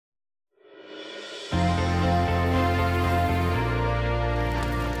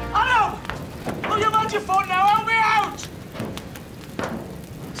foot now, help me out!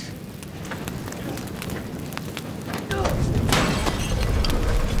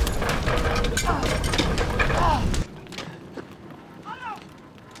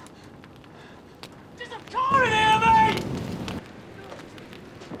 There's a car in here, mate!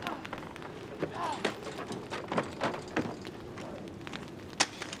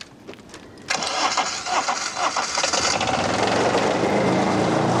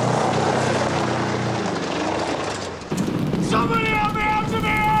 Somebody help me out of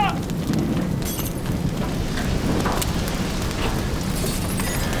here!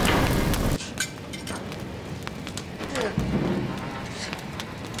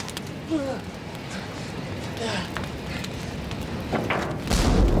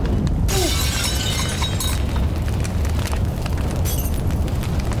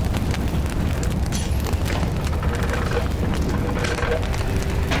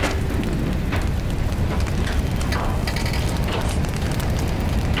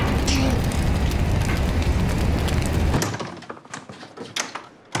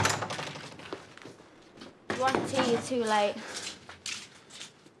 You want tea? You're too late.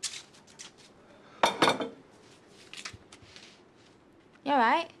 You all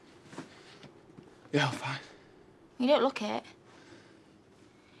right? Yeah, I'm fine. You don't look it.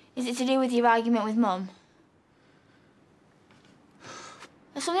 Is it to do with your argument with Mum?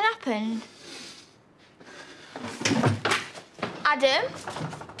 Has something happened? Adam?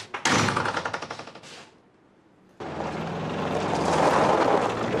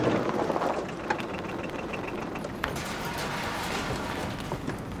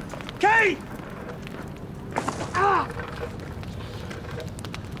 Cain! Ah!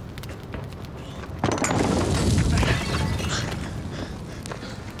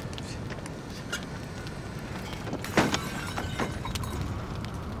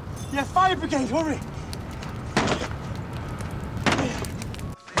 Yeah, fire brigade, hurry!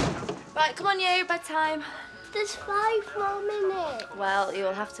 Right, come on you, bedtime. There's 5 more minutes. Well,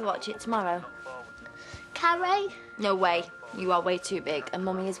 you'll have to watch it tomorrow. Carrie? No way. You are way too big and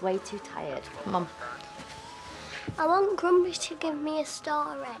Mummy is way too tired. Come on. I want Grumpy to give me a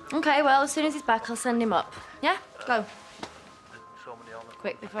story. OK, well, as soon as he's back, I'll send him up. Yeah? Go.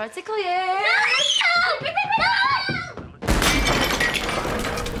 Quick, before I tickle you.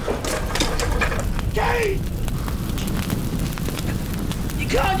 Cain! You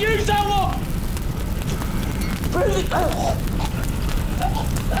can't use that one! Cain!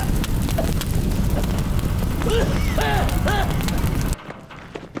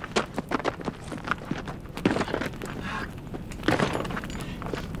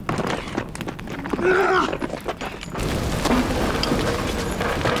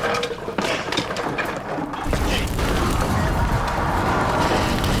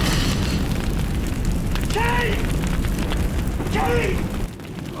 Cain!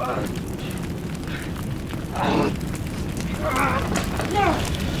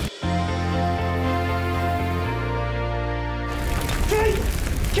 Cain!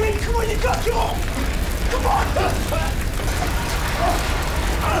 Cain, come on, you got to! Come on!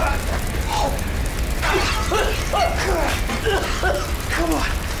 Come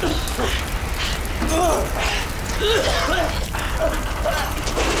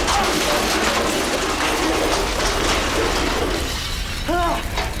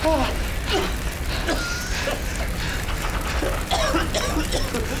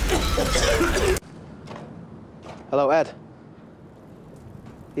Hello, Ed.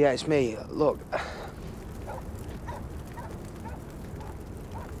 Yeah, it's me. Look.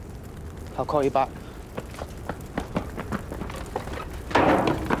 I'll call you back.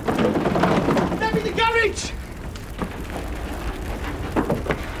 Let me in the garage!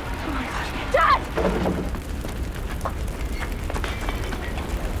 Dad!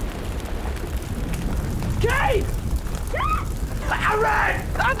 Cain! I ran!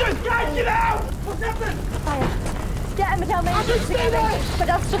 Anders, Cain, get out! What's happened? Get him and tell me he's together. But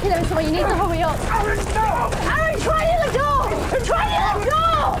Dad's stuck in there somewhere. You need to hurry up. Aaron, no! Aaron, try to the door! Try to the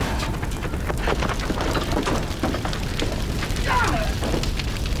door!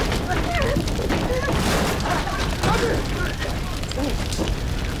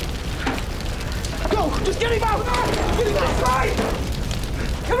 Go! Just get him out! Get him outside!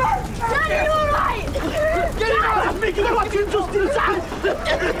 Come on! Dad, are you all right? Get him out! I'm making a like you just did that!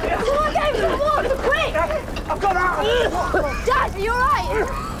 Someone get him some water, quick! I've got out! Dad, are you all right?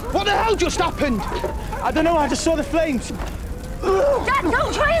 What the hell just happened? I don't know, I just saw the flames. Dad,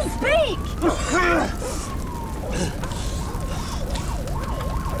 don't try and speak!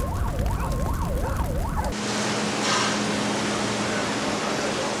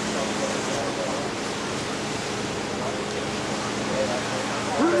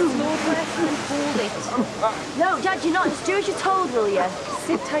 Do you not just do as you're told, will you?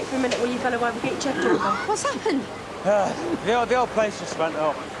 Sit tight for a minute, will you, fella, while we get you checked over? What's happened? The old place just went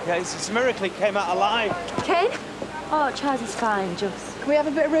up. Yeah, it's a miracle he came out alive. Cain? Oh, Charles is fine, just. Can we have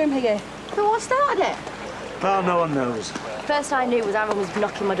a bit of room here? Who what started it? Oh, no one knows. First I knew was Aaron was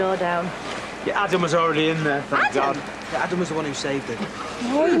knocking my door down. Yeah, Adam was already in there, thank God. Yeah, Adam was the one who saved him.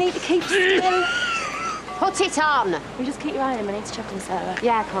 Oh, you need to keep still. Put it on. You just keep your eye on him. I need to check on Sarah.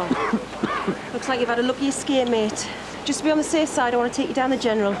 Yeah, come. Looks like you've had a look at your scare, mate. Just to be on the safe side, I want to take you down the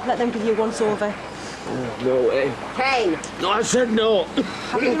general. Let them give you a once-over. No way. Cain. No, I said no.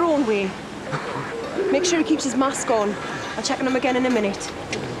 Have it your own way. Make sure he keeps his mask on. I'll check on him again in a minute.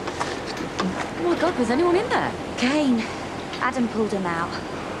 Oh my God, was anyone in there? Cain. Adam pulled him out.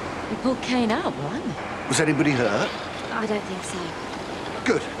 You pulled Cain out, blimey. Was anybody hurt? I don't think so.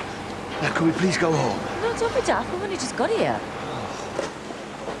 Good. Now, can we please go home? No, don't be daft. We've only just got here.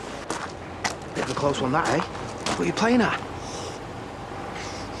 Bit of a close one, that, eh? What are you playing at?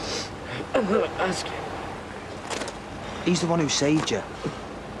 I'm gonna ask you. He's the one who saved you.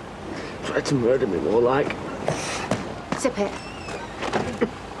 Tried to murder me, more like. Zip it.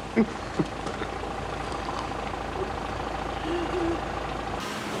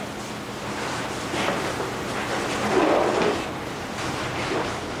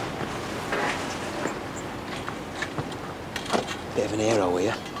 Bit of an hero, were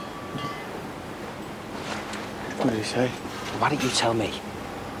you? What did he say? Why didn't you tell me?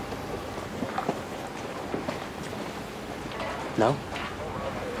 No?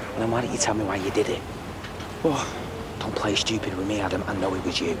 Well, then why didn't you tell me why you did it? What? Don't play stupid with me, Adam. I know it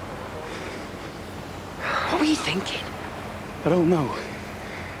was you. What were you thinking? I don't know.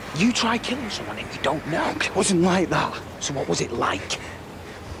 You tried killing someone and you don't know. It wasn't like that. So what was it like?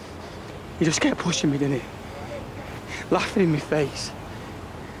 He just kept pushing me, didn't he? Laughing in my face.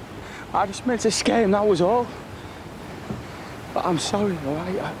 I just meant to scare him, that was all. But I'm sorry, all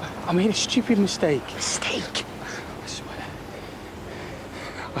right? I made a stupid mistake. Mistake?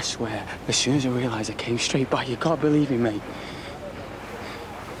 I swear, as soon as I realised I came straight back, you can't believe me, mate.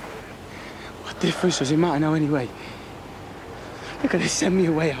 What difference does it matter now, anyway? They're gonna send me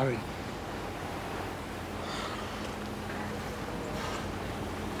away, Aaron.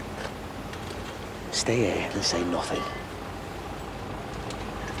 Stay here and say nothing.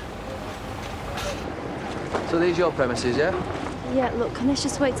 So these your premises, yeah? Yeah, look, can this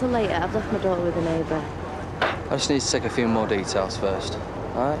just wait till later? I've left my daughter with a neighbour. I just need to take a few more details first,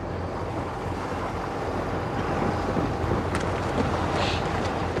 all right?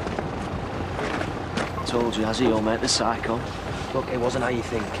 Told you, has he, old mate, the psycho? Look, it wasn't how you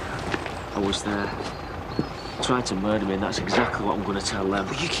think. I was there. Tried to murder me, and that's exactly what I'm going to tell them.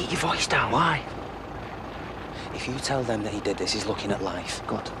 Will you keep your voice down? Why? If you tell them that he did this, he's looking at life.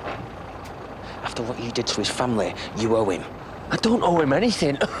 God. After what you did to his family, you owe him. I don't owe him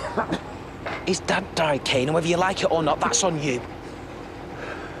anything. His dad died, Cain, and whether you like it or not, that's on you.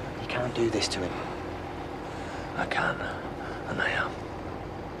 You can't do this to him. I can, and I am.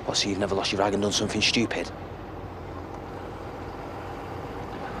 What, so you've never lost your rag and done something stupid?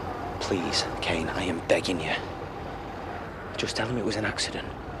 Please, Cain, I am begging you. Just tell him it was an accident.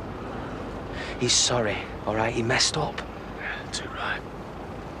 He's sorry, all right? He messed up. Yeah, too right.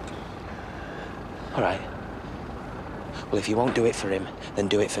 All right. Well, if you won't do it for him, then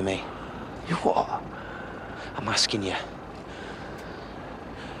do it for me. You what? I'm asking you.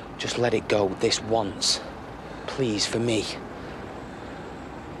 Just let it go this once. Please, for me.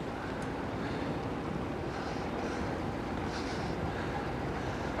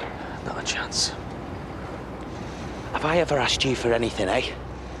 Not a chance. Have I ever asked you for anything, eh?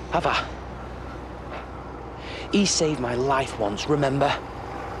 Have I? He saved my life once, remember?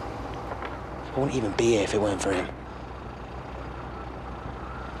 I wouldn't even be here if it weren't for him.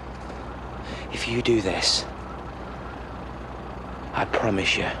 If you do this, I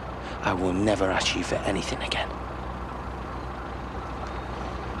promise you, I will never ask you for anything again.